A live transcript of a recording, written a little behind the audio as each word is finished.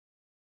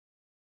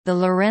The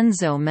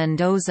Lorenzo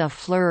Mendoza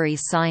Fleury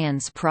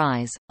Science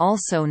Prize,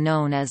 also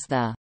known as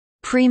the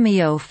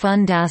Premio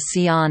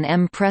Fundación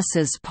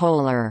Empresas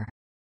Polar,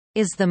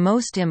 is the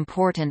most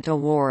important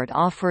award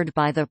offered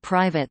by the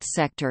private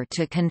sector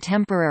to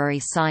contemporary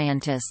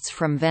scientists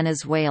from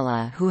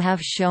Venezuela who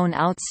have shown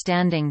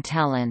outstanding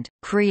talent,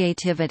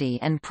 creativity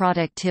and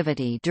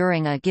productivity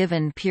during a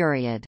given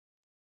period.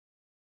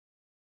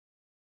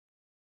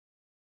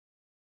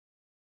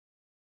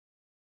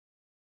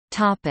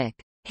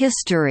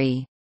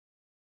 History.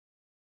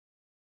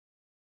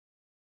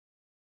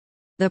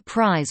 The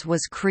prize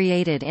was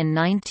created in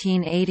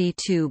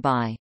 1982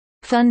 by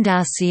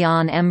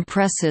Fundación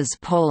Empresas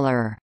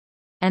Polar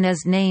and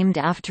is named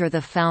after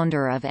the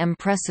founder of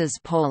Empresas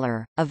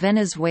Polar, a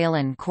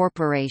Venezuelan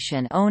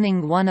corporation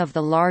owning one of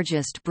the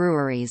largest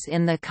breweries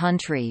in the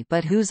country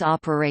but whose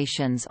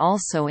operations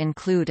also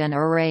include an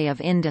array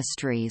of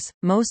industries,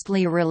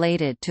 mostly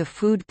related to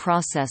food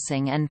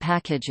processing and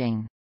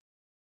packaging.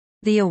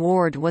 The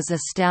award was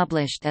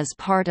established as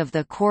part of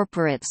the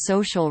corporate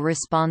social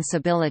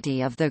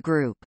responsibility of the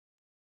group.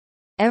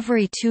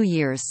 Every 2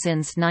 years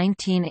since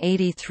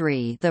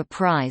 1983 the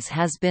prize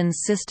has been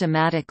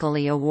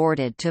systematically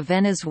awarded to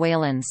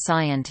Venezuelan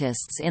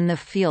scientists in the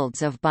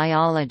fields of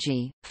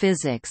biology,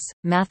 physics,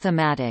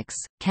 mathematics,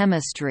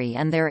 chemistry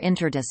and their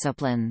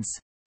interdisciplines.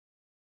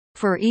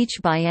 For each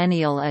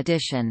biennial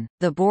edition,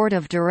 the Board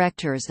of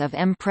Directors of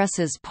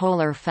Empresas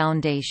Polar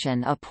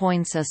Foundation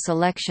appoints a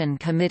selection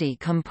committee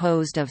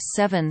composed of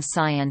 7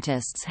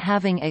 scientists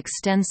having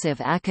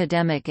extensive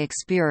academic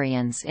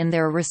experience in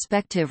their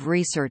respective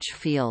research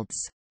fields.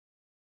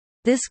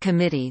 This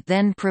committee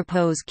then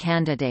propose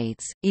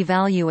candidates,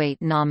 evaluate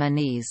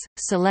nominees,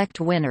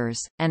 select winners,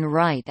 and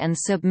write and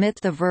submit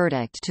the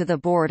verdict to the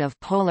Board of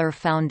Polar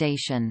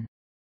Foundation.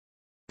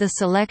 The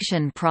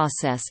selection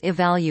process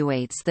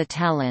evaluates the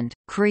talent,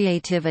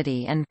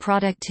 creativity and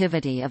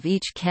productivity of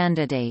each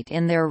candidate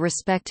in their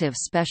respective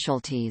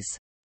specialties.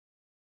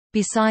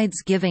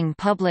 Besides giving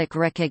public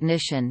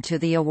recognition to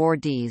the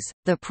awardees,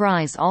 the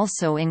prize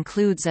also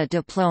includes a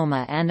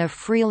diploma and a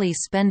freely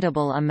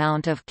spendable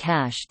amount of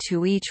cash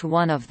to each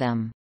one of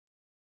them.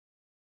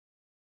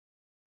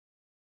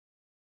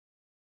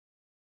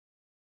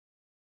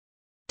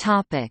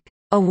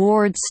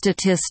 Award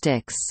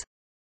statistics.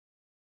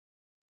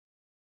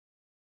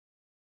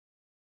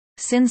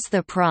 Since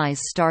the prize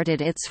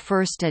started its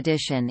first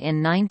edition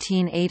in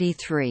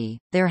 1983,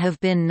 there have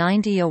been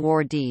 90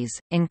 awardees,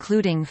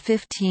 including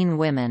 15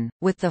 women,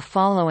 with the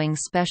following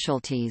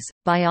specialties: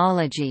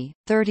 biology,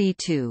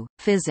 32,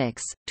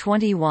 physics,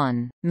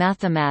 21,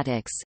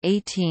 mathematics,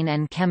 18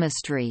 and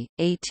chemistry,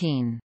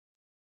 18.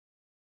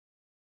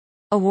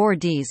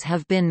 Awardees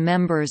have been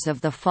members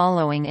of the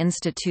following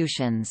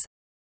institutions: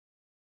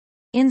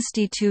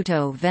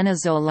 Instituto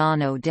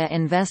Venezolano de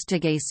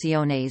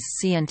Investigaciones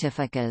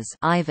Científicas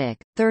 (IVIC),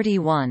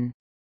 31.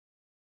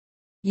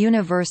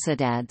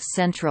 Universidad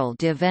Central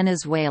de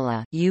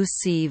Venezuela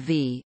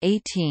 (UCV),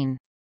 18.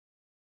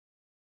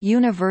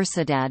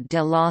 Universidad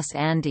de los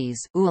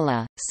Andes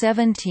 (ULA),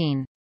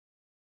 17.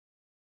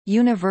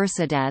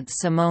 Universidad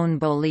Simón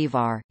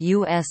Bolívar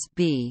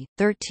 (USB),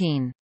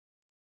 13.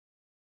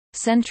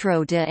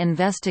 Centro de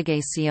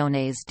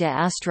Investigaciones de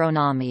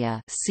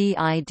Astronomía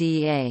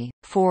 (CIDA),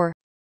 4.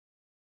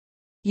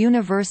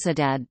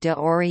 Universidad de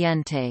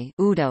Oriente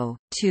 (UDO),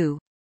 2.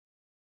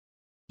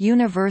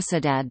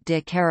 Universidad de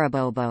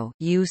Carabobo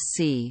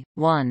 (UC),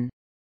 1.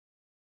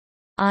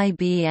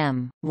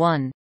 IBM,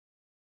 1.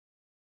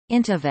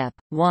 Intavep,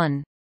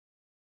 1.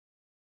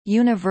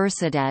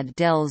 Universidad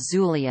del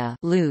Zulia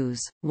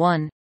 (LUZ),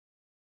 1.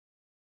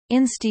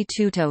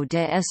 Instituto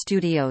de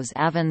Estudios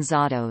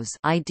Avanzados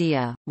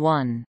 (IDEA),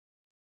 1.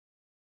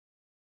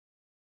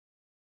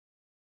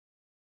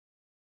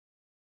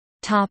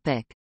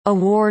 Topic: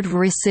 Award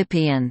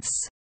recipients.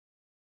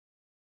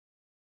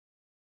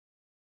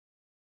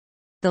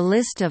 The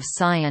list of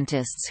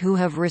scientists who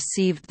have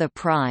received the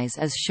prize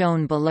is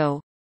shown below.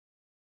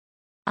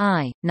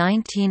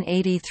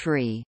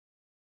 1983.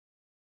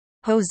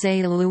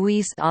 José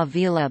Luis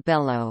Avila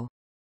Bello,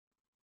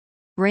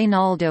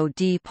 Reynaldo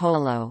D.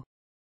 Polo,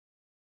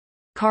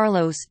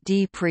 Carlos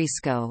D.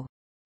 Prisco,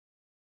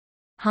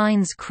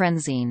 Heinz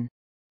Krenzine,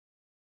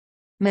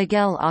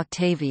 Miguel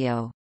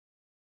Octavio.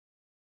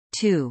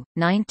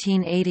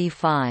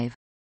 1985.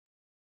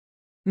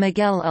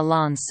 Miguel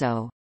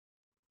Alonso,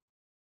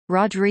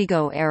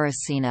 Rodrigo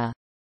Aracena,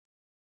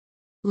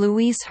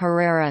 Luis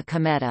Herrera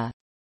Cometa,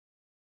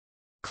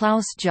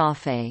 Klaus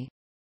Joffe,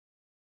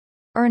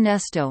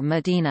 Ernesto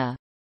Medina.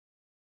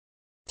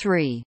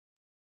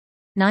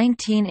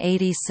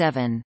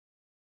 1987.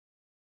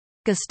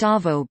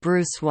 Gustavo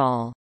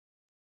Brusual,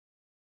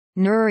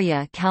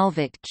 Nuria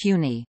Calvet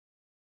Cuney,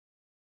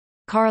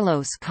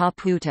 Carlos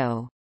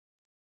Caputo,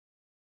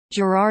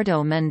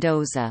 Gerardo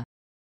Mendoza,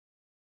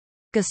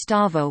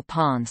 Gustavo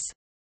Ponce.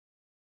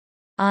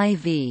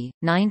 IV,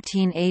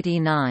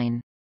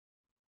 1989.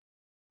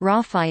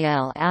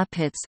 Rafael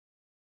Apitz,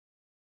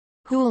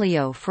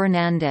 Julio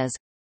Fernandez,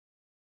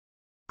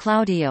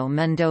 Claudio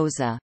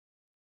Mendoza,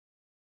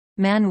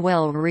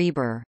 Manuel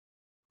Reber,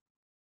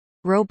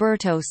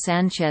 Roberto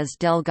Sanchez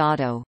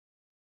Delgado,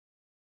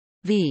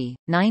 v.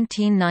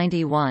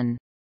 1991,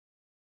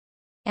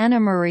 Ana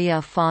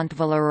Maria Font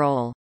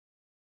Villarol,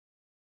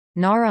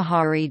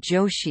 Narahari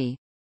Joshi,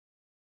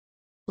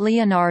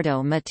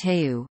 Leonardo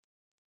Mateu,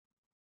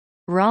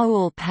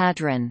 Raúl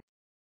Padrón,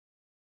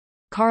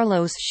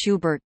 Carlos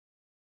Schubert,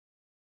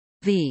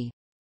 v.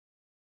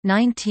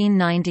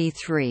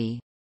 1993,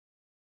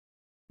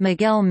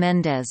 Miguel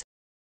Méndez,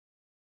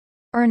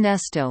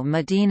 Ernesto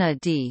Medina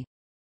d.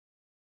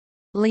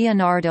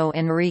 Leonardo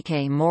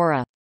Enrique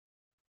Mora,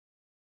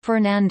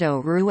 Fernando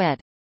Ruet,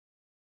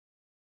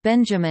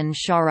 Benjamin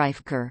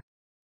Sharifkar.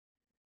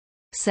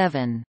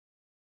 7.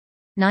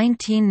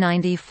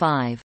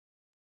 1995,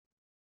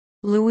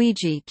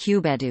 Luigi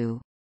Cubedu,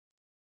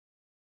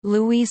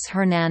 Luis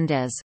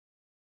Hernández,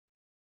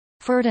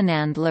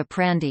 Ferdinand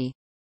Leprandi,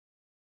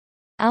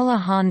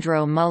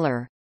 Alejandro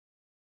Muller,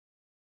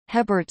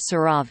 Hebert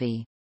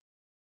Saravi.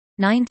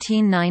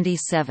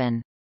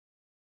 1997,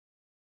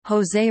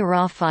 José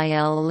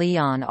Rafael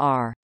León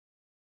R.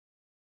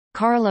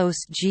 Carlos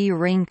G.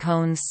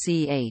 Rincón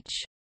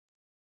Ch.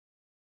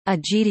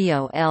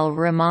 Egidio L.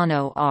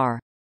 Romano R.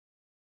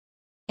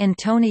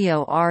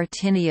 Antonio R.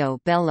 Tinio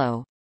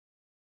Bello,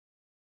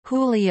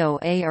 Julio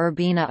A.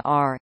 Urbina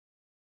R.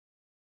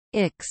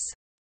 Ix.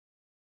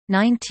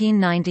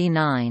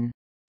 1999,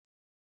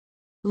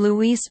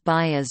 Luis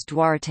Baez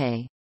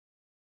Duarte,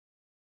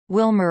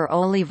 Wilmer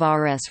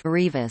Olivares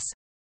Rivas,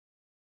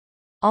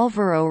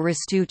 Álvaro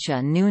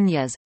Restucha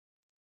Núñez,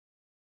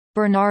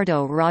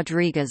 Bernardo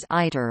Rodriguez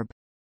Iterb,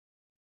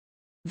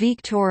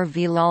 Victor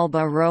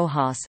Villalba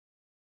Rojas,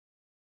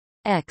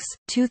 X.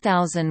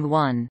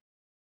 2001,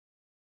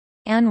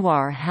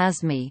 Anwar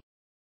Hazmi,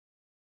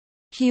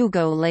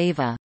 Hugo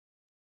Leiva,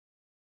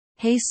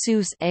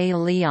 Jesus A.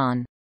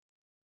 Leon,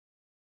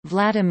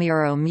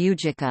 Vladimiro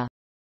Mujica,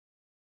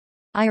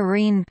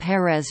 Irene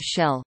Perez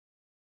Shell.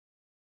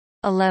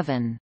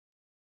 11.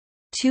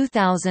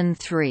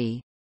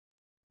 2003,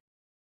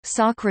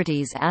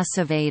 Socrates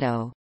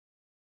Acevedo,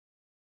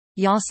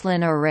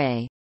 Yoslin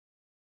Array,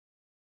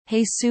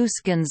 Jesus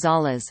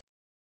Gonzalez,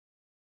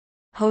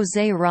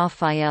 José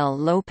Rafael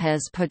López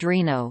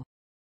Padrino,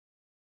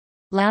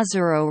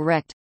 Lázaro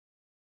Recht.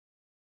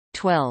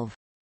 12.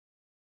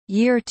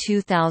 Year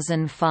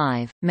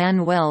 2005,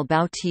 Manuel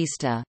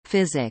Bautista,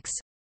 Physics,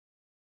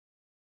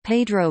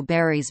 Pedro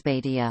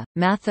Berisbeitia,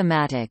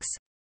 Mathematics,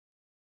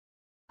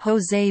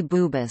 José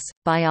Bubas,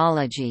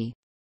 Biology,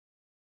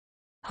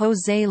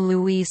 José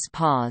Luis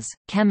Paz,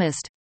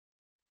 Chemist,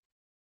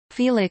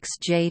 Felix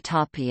J.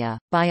 Tapia,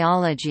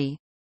 Biology.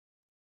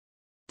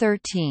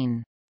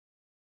 13.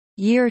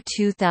 Year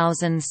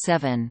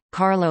 2007,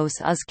 Carlos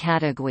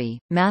Uzcategui,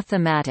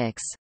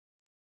 Mathematics,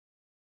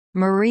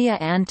 Maria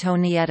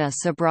Antonieta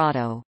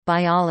Sobrado,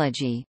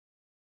 Biology,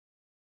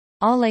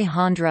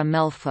 Alejandra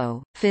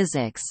Melfo,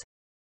 Physics,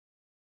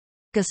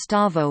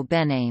 Gustavo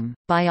Bename,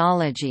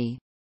 Biology,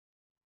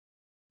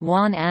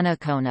 Juan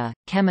Anacona,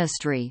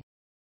 Chemistry.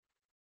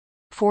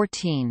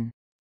 14.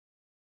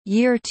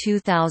 Year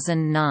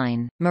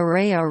 2009,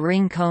 Maria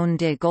Rincón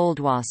de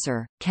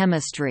Goldwasser,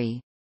 Chemistry,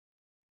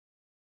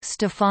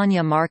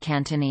 Stefania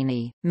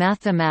Marcantonini,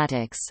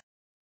 Mathematics,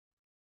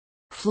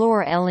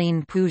 Flor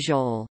Eline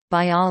Pujol,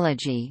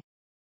 Biology,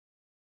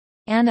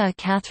 Ana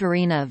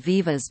Catarina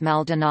Vivas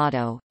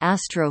Maldonado,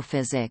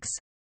 Astrophysics,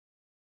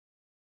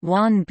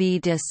 Juan B.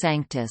 de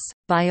Sanctis,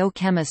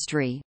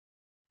 Biochemistry.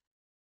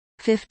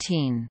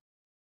 15.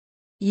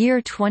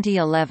 Year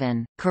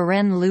 2011,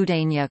 Karen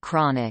Ludeña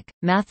Chronic,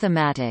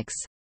 Mathematics,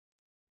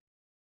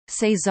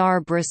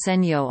 Cesar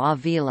Briceño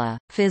Avila,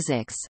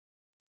 Physics,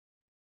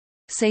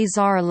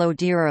 Cesar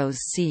Lodiros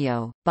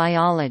Cillo,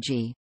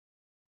 Biology,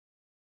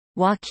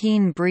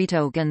 Joaquín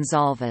Brito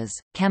Gonzalez,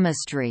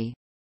 Chemistry,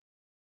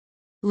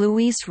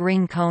 Luis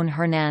Rincón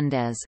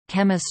Hernández,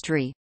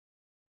 Chemistry.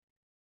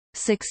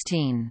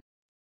 16.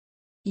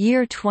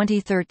 Year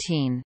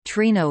 2013,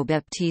 Trino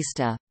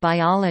Baptista,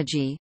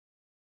 Biology,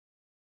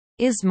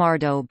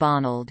 Ismardo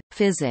Bonald,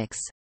 Physics,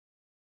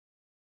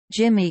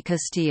 Jimmy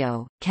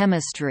Castillo,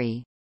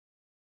 Chemistry,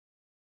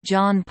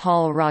 John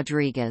Paul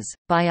Rodriguez,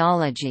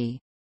 Biology,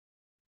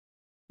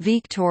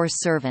 Victor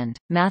Servant,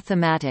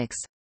 Mathematics.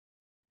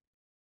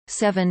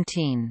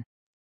 17.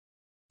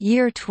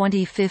 Year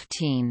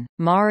 2015,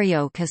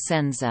 Mario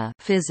Cosenza,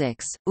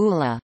 Physics,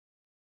 ULA,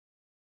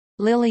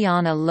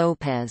 Liliana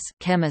Lopez,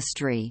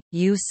 Chemistry,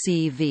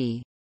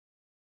 UCV,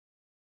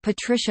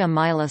 Patricia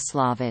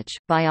Miloslavich,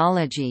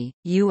 Biology,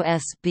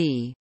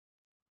 USB,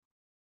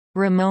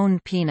 Ramon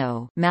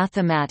Pino,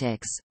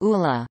 Mathematics,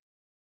 ULA,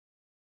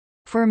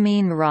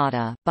 Fermín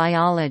Rada,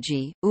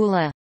 Biology,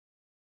 ULA.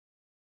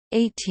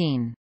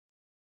 18.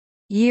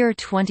 Year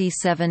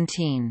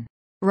 2017,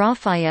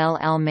 Rafael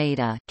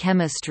Almeida,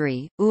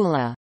 Chemistry,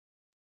 ULA,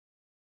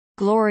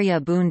 Gloria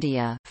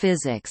Bundia,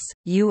 Physics,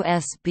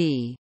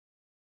 USB,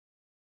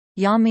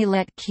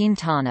 Yamilet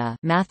Quintana,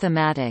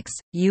 Mathematics,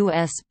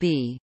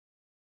 USB,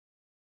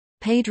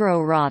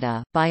 Pedro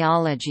Rada,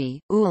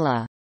 Biology,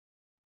 ULA,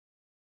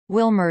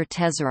 Wilmer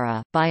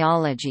Tesera,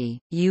 Biology,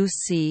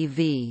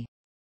 UCV.